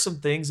 If there are some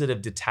things that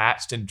have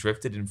detached and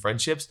drifted in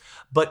friendships,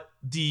 but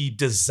the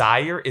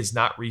desire is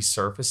not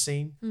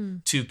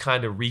resurfacing to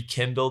kind of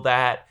rekindle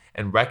that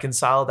and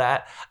reconcile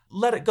that,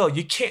 let it go.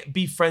 You can't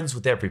be friends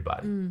with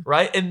everybody,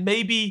 right? And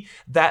maybe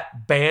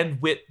that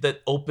bandwidth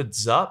that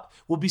opens up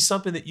will be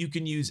something that you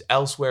can use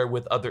elsewhere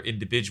with other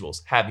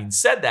individuals. Having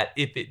said that,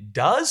 if it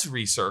does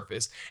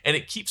resurface and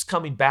it keeps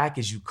coming back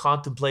as you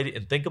contemplate it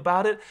and think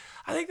about it,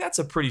 I think that's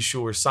a pretty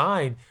sure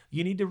sign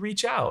you need to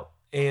reach out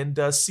and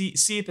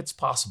see if it's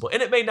possible.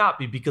 And it may not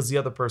be, because the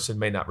other person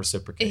may not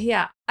reciprocate.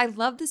 Yeah. I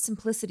love the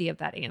simplicity of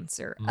that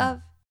answer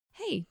of,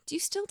 hey, do you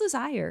still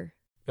desire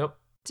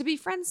to be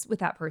friends with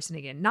that person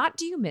again? Not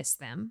do you miss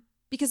them?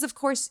 Because of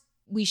course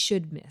we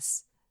should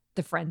miss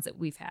the friends that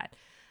we've had.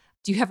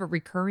 Do you have a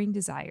recurring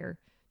desire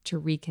to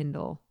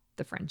rekindle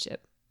the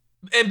friendship?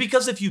 And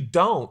because if you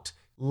don't,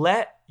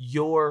 let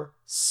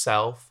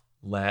yourself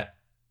let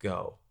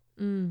go.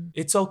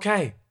 It's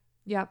okay.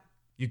 Yep.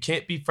 You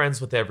can't be friends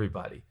with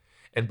everybody.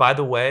 And by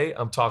the way,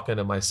 I'm talking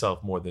to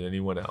myself more than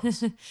anyone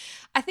else.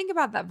 I think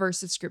about that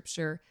verse of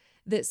scripture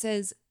that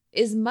says,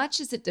 as much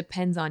as it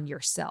depends on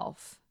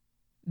yourself,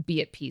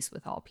 be at peace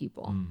with all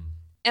people.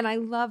 And I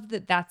love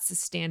that that's the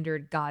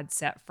standard God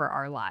set for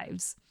our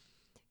lives.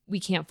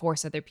 We can't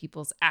force other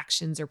people's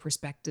actions or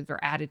perspectives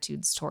or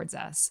attitudes towards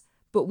us,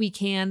 but we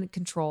can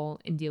control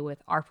and deal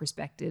with our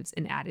perspectives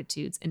and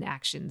attitudes and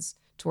actions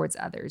towards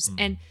others.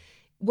 And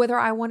whether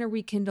I want to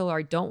rekindle or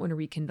I don't want to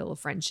rekindle a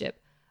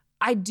friendship,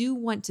 I do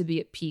want to be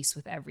at peace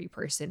with every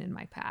person in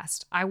my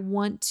past. I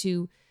want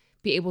to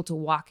be able to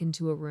walk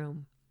into a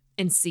room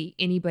and see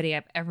anybody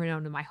I've ever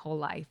known in my whole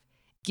life,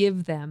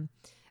 give them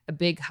a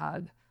big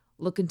hug,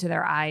 look into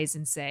their eyes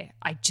and say,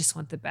 I just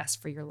want the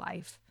best for your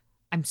life.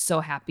 I'm so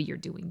happy you're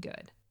doing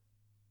good.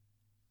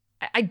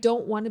 I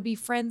don't want to be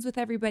friends with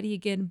everybody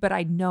again, but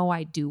I know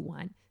I do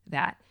want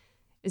that.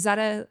 Is that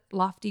a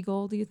lofty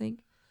goal, do you think?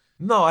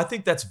 No, I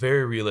think that's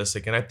very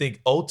realistic. And I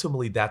think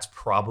ultimately that's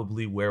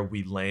probably where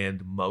we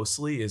land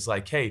mostly is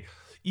like, hey,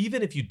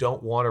 even if you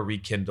don't want to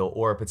rekindle,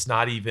 or if it's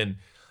not even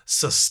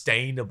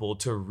sustainable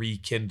to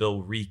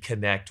rekindle,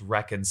 reconnect,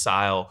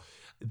 reconcile,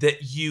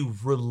 that you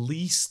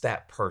release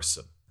that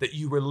person, that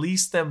you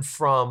release them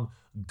from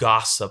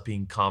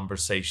gossiping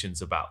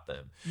conversations about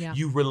them. Yeah.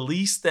 You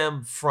release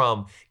them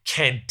from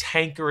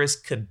cantankerous,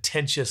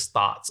 contentious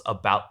thoughts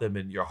about them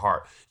in your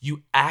heart.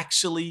 You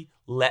actually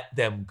let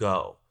them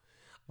go,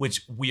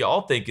 which we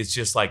all think is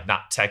just like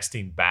not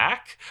texting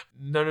back.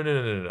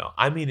 No.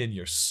 I mean in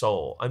your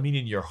soul. I mean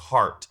in your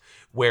heart,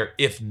 where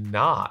if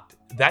not,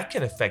 that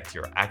can affect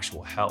your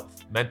actual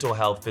health, mental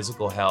health,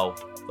 physical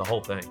health, the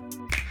whole thing.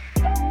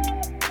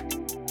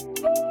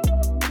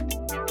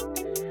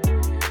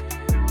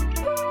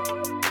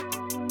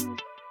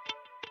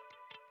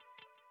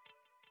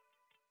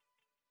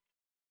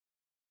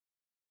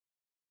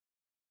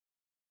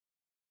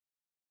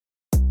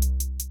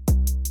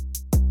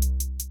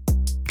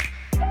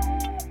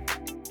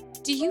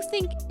 Do you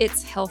think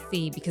it's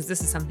healthy, because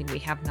this is something we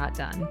have not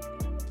done,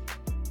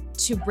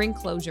 to bring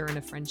closure in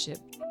a friendship?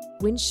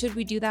 When should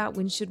we do that?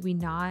 When should we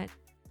not?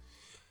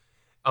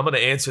 I'm going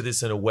to answer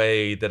this in a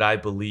way that I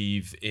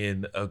believe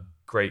in a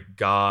great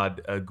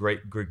God, a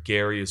great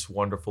gregarious,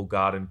 wonderful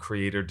God and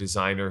creator,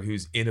 designer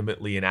who's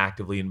intimately and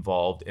actively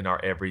involved in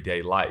our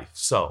everyday life.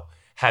 So,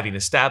 having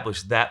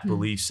established that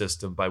belief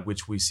system by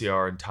which we see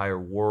our entire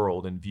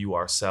world and view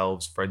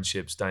ourselves,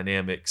 friendships,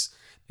 dynamics,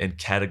 and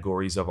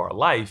categories of our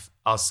life,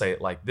 I'll say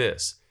it like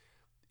this.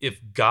 If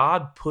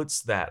God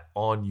puts that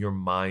on your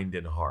mind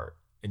and heart,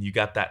 and you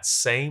got that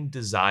same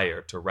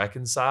desire to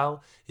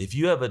reconcile, if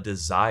you have a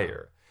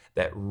desire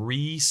that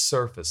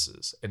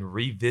resurfaces and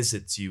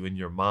revisits you in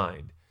your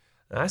mind,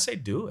 then I say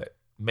do it.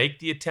 Make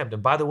the attempt.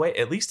 And by the way,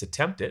 at least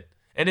attempt it.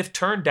 And if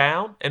turned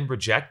down and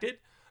rejected,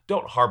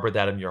 don't harbor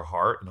that in your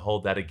heart and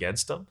hold that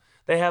against them.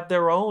 They have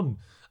their own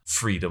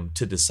freedom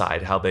to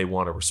decide how they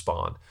want to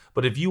respond.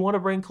 But if you want to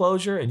bring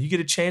closure and you get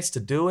a chance to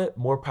do it,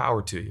 more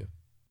power to you.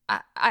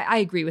 I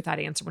agree with that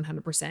answer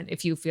 100%.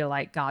 If you feel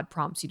like God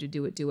prompts you to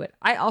do it, do it.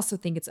 I also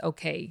think it's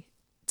okay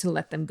to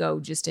let them go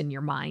just in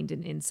your mind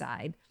and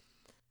inside.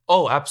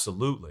 Oh,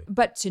 absolutely.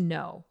 But to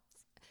know.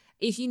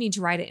 If you need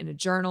to write it in a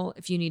journal,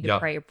 if you need to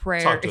pray a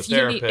prayer, talk to a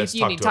therapist,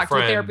 if you need to talk to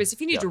a therapist, if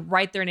you need Yeah. to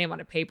write their name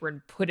on a paper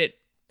and put it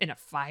in a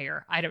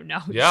fire, I don't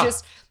know, Yeah.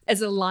 just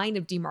as a line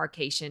of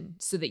demarcation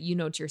so that you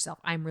know to yourself,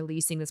 I'm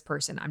releasing this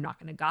person. I'm not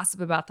going to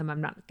gossip about them.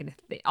 I'm not going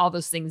to, all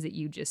those things that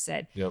you just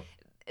said. Yep.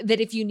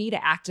 That if you need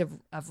an act of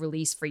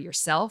release for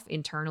yourself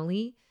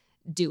internally,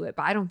 do it.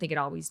 But I don't think it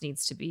always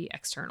needs to be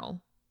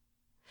external.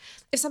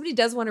 If somebody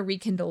does want to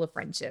rekindle a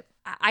friendship,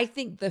 I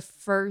think the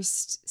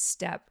first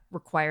step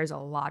requires a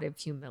lot of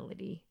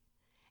humility.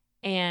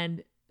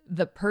 And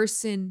the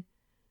person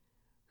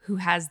who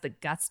has the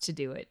guts to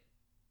do it,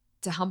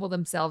 to humble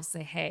themselves,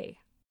 say, hey,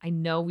 I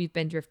know we've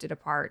been drifted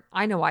apart.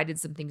 I know I did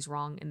some things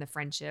wrong in the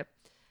friendship.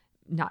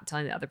 Not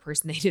telling the other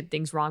person they did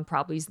things wrong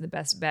probably isn't the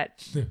best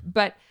bet.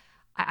 But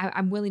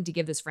I'm willing to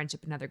give this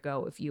friendship another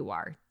go if you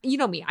are. You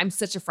know me, I'm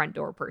such a front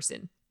door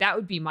person. That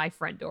would be my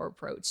front door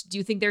approach. Do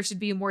you think there should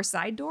be a more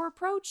side door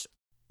approach?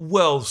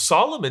 Well,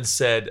 Solomon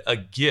said a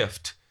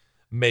gift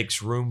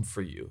makes room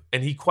for you.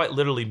 And he quite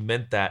literally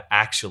meant that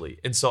actually.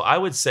 And so I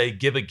would say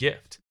give a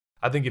gift.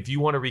 I think if you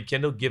want to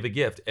rekindle, give a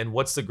gift. And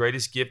what's the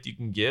greatest gift you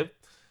can give?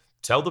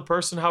 Tell the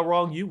person how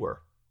wrong you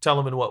were. Tell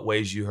them in what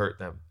ways you hurt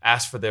them.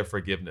 Ask for their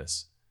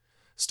forgiveness.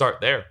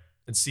 Start there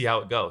and see how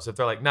it goes. If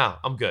they're like, nah,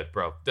 I'm good,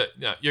 bro.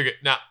 No, you're good.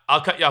 Nah,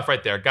 I'll cut you off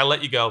right there. Gotta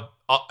let you go.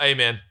 Hey,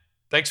 man,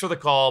 thanks for the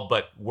call,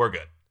 but we're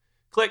good.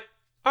 Click.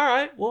 All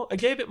right, well, I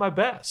gave it my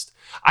best.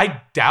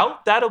 I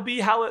doubt that'll be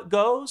how it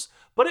goes,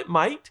 but it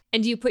might.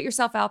 And do you put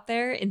yourself out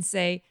there and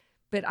say,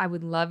 but I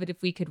would love it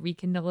if we could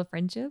rekindle a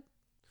friendship?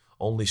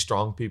 Only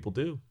strong people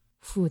do.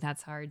 Whew,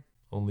 that's hard.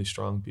 Only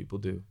strong people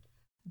do.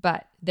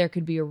 But there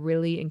could be a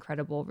really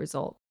incredible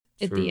result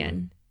at Truly, the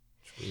end.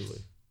 Truly.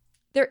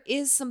 There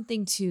is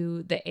something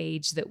to the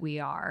age that we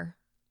are.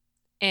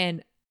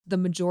 And the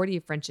majority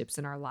of friendships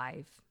in our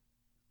life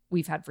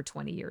we've had for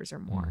 20 years or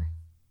more.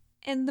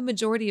 And the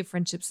majority of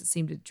friendships that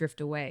seem to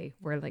drift away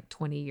were like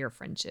 20-year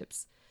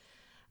friendships.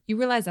 You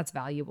realize that's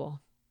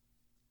valuable.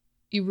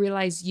 You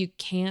realize you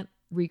can't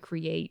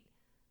recreate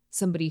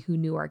somebody who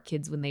knew our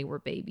kids when they were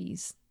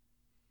babies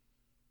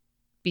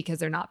because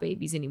they're not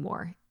babies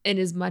anymore. And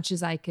as much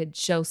as I could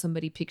show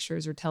somebody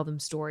pictures or tell them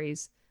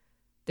stories,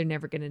 they're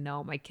never going to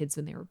know my kids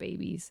when they were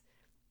babies.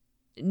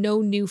 No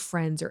new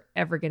friends are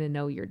ever going to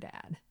know your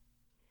dad.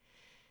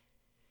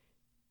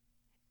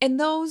 And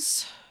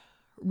those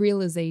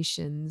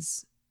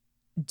realizations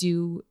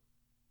do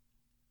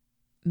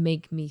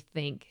make me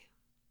think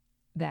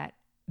that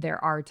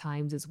there are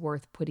times it's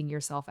worth putting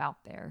yourself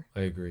out there.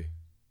 I agree.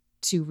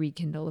 To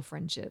rekindle a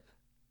friendship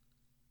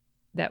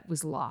that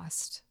was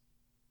lost.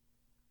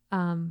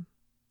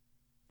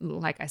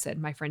 Like I said,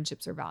 my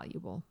friendships are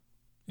valuable.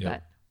 Yeah.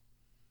 But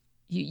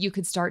you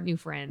could start new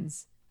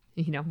friends.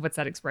 You know, what's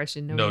that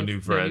expression? No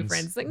new friends. No new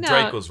friends. Like, no,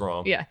 Drake was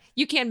wrong. Yeah,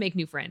 you can make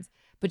new friends,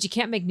 but you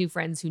can't make new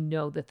friends who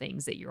know the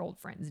things that your old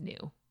friends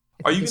knew.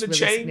 Are you going to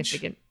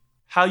change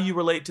how you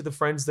relate to the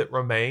friends that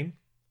remain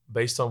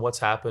based on what's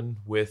happened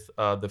with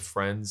the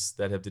friends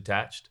that have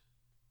detached?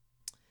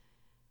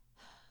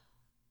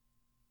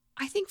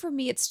 I think for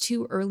me, it's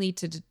too early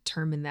to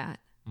determine that.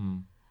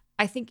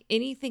 I think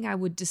anything I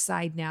would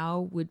decide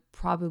now would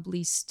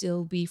probably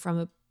still be from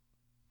a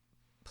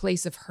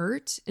place of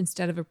hurt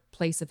instead of a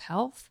place of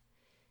health.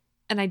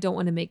 And I don't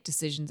want to make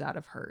decisions out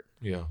of hurt.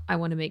 Yeah. I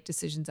want to make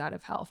decisions out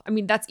of health. I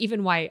mean, that's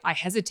even why I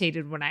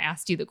hesitated when I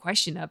asked you the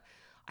question of,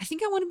 I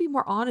think I want to be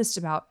more honest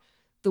about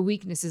the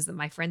weaknesses that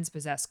my friends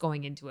possess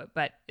going into it.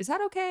 But is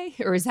that okay?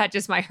 Or is that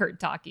just my hurt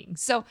talking?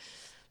 So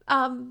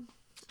I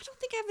don't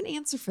think I have an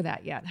answer for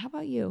that yet. How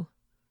about you?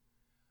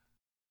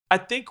 I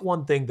think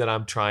one thing that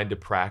I'm trying to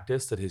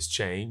practice that has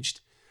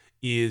changed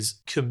is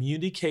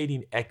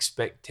communicating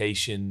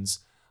expectations,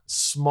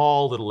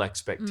 small little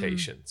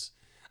expectations.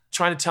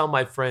 Trying to tell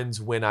my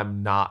friends when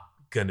I'm not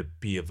going to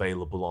be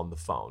available on the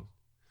phone.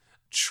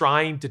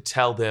 Trying to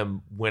tell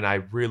them when I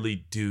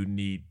really do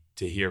need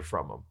to hear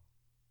from them.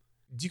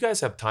 Do you guys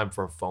have time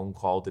for a phone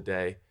call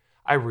today?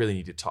 I really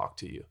need to talk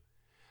to you.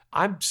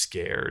 I'm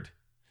scared.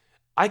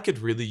 I could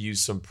really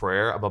use some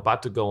prayer. I'm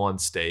about to go on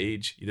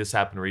stage. This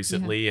happened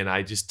recently, and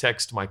I just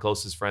text my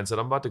closest friend, said,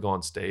 I'm about to go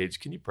on stage.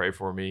 Can you pray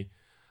for me?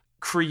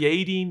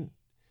 Creating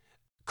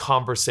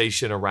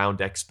conversation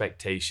around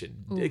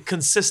expectation,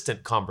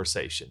 consistent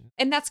conversation.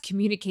 And that's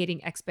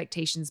communicating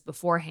expectations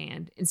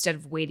beforehand instead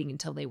of waiting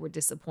until they were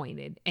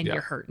disappointed and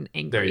you're hurt and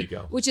angry. There you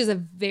go. Which is a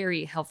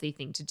very healthy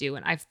thing to do.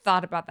 And I've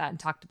thought about that and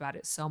talked about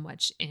it so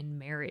much in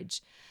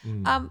marriage.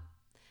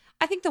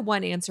 I think the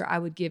one answer I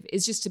would give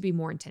is just to be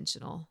more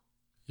intentional.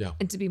 Yeah.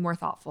 And to be more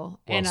thoughtful.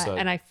 Well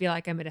and I feel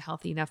like I'm at a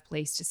healthy enough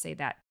place to say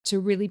that, to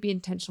really be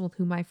intentional with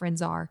who my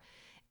friends are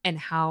and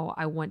how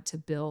I want to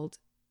build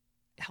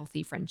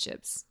healthy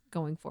friendships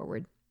going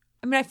forward.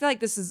 I mean, I feel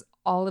like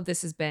all of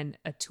this has been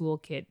a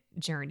toolkit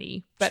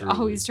journey, but Truly.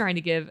 always trying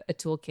to give a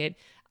toolkit.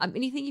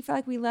 Anything you feel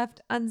like we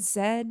left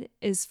unsaid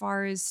as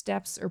far as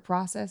steps or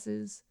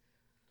processes?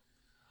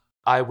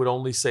 I would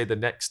only say the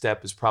next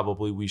step is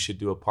probably we should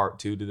do a part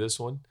 2 to this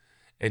one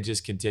and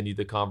just continue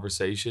the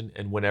conversation.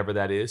 And whenever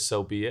that is,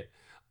 so be it.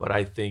 But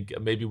I think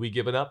maybe we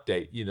give an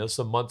update,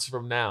 some months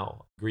from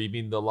now,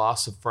 grieving the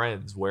loss of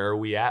friends. Where are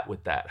we at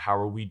with that? How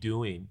are we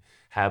doing?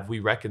 Have we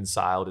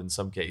reconciled in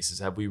some cases?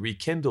 Have we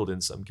rekindled in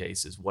some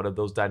cases? What have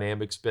those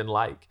dynamics been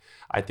like?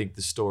 I think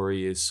the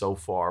story is so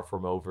far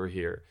from over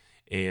here.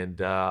 And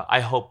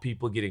I hope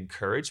people get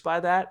encouraged by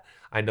that.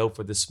 I know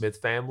for the Smith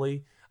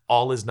family,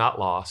 all is not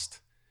lost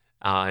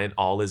and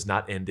all is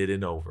not ended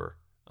and over.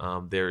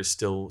 There is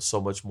still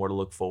so much more to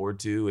look forward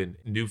to and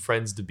new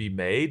friends to be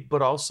made,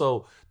 but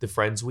also the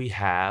friends we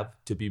have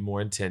to be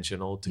more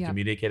intentional, to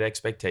communicate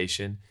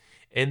expectation,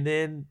 and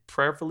then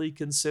prayerfully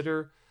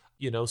consider,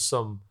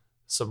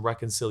 some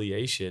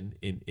reconciliation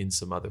in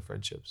some other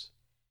friendships.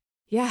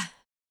 Yeah.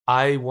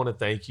 I want to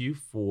thank you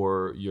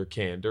for your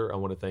candor. I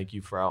want to thank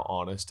you for how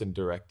honest and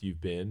direct you've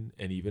been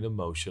and even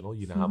emotional.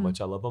 You know how much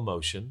I love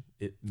emotion.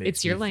 It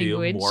makes me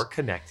feel more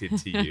connected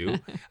to you.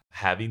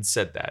 Having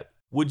said that,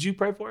 would you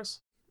pray for us?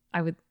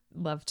 I would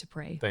love to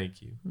pray.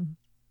 Thank you.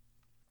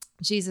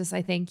 Jesus,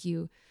 I thank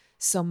you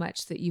so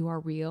much that you are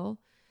real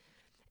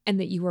and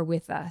that you are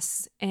with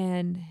us.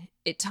 And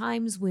at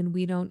times when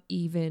we don't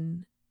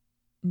even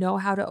know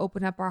how to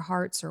open up our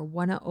hearts or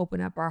want to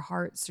open up our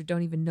hearts or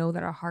don't even know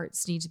that our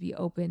hearts need to be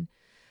open,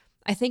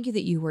 I thank you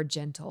that you are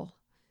gentle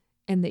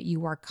and that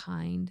you are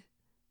kind,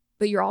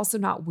 but you're also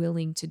not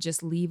willing to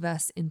just leave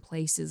us in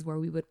places where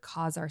we would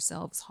cause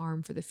ourselves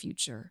harm for the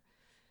future.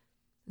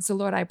 So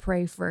Lord, I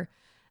pray for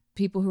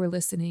people who are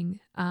listening.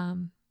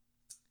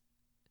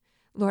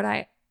 Lord,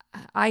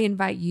 I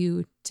invite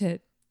you to.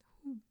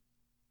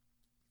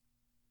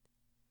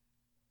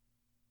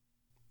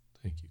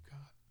 Thank you, God.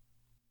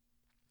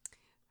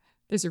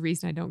 There's a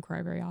reason I don't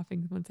cry very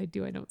often. Once I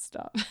do, I don't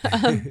stop.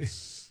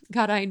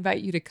 God, I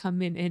invite you to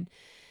come in and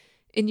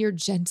in your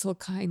gentle,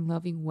 kind,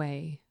 loving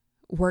way,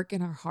 work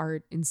in our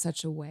heart in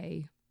such a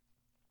way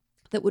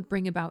that would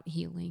bring about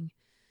healing,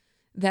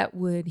 that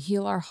would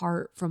heal our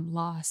heart from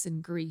loss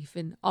and grief.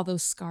 And all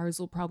those scars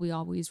will probably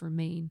always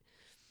remain,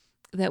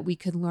 that we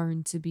could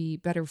learn to be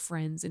better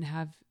friends and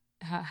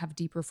have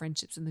deeper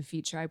friendships in the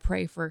future. I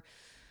pray for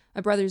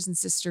my brothers and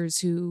sisters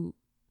who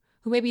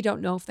maybe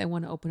don't know if they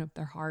want to open up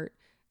their heart.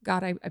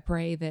 God, I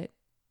pray that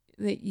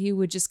you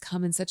would just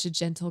come in such a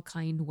gentle,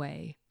 kind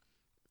way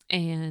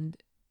and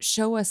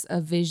show us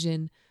a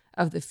vision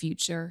of the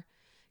future.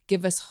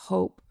 Give us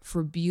hope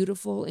for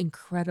beautiful,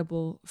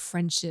 incredible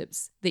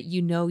friendships that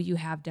you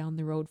have down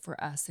the road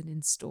for us and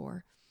in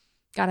store.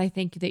 God, I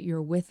thank you that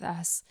you're with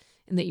us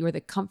and that you are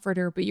the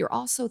comforter, but you're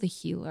also the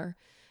healer.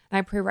 And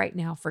I pray right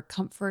now for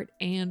comfort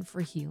and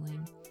for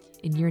healing.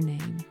 In your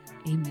name,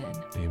 amen.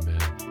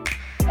 Amen.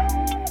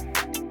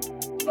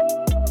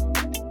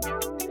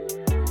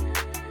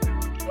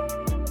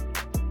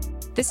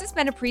 This has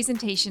been a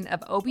presentation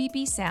of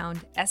OBB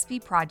Sound,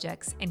 SB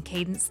Projects, and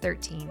Cadence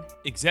 13.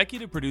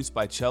 Executive produced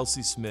by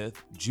Chelsea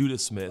Smith, Judah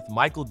Smith,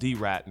 Michael D.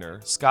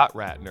 Ratner, Scott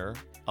Ratner,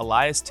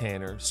 Elias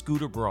Tanner,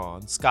 Scooter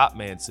Braun, Scott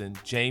Manson,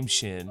 James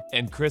Shin,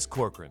 and Chris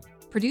Corcoran.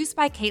 Produced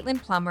by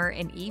Caitlin Plummer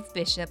and Eve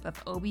Bishop of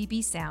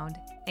OBB Sound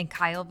and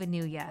Kyle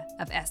Vanuya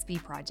of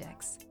SB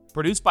Projects.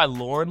 Produced by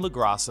Lauren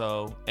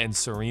Lagrasso and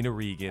Serena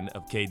Regan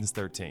of Cadence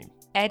 13.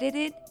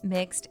 Edited,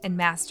 mixed, and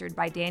mastered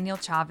by Daniel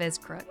Chavez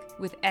Crook,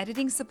 with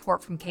editing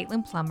support from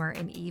Caitlin Plummer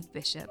and Eve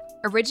Bishop.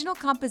 Original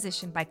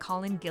composition by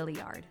Colin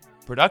Gilliard.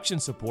 Production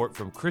support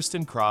from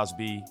Kristen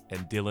Crosby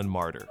and Dylan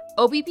Martyr.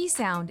 OBB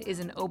Sound is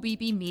an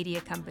OBB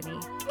media company.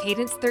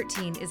 Cadence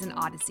 13 is an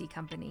Odyssey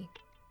company.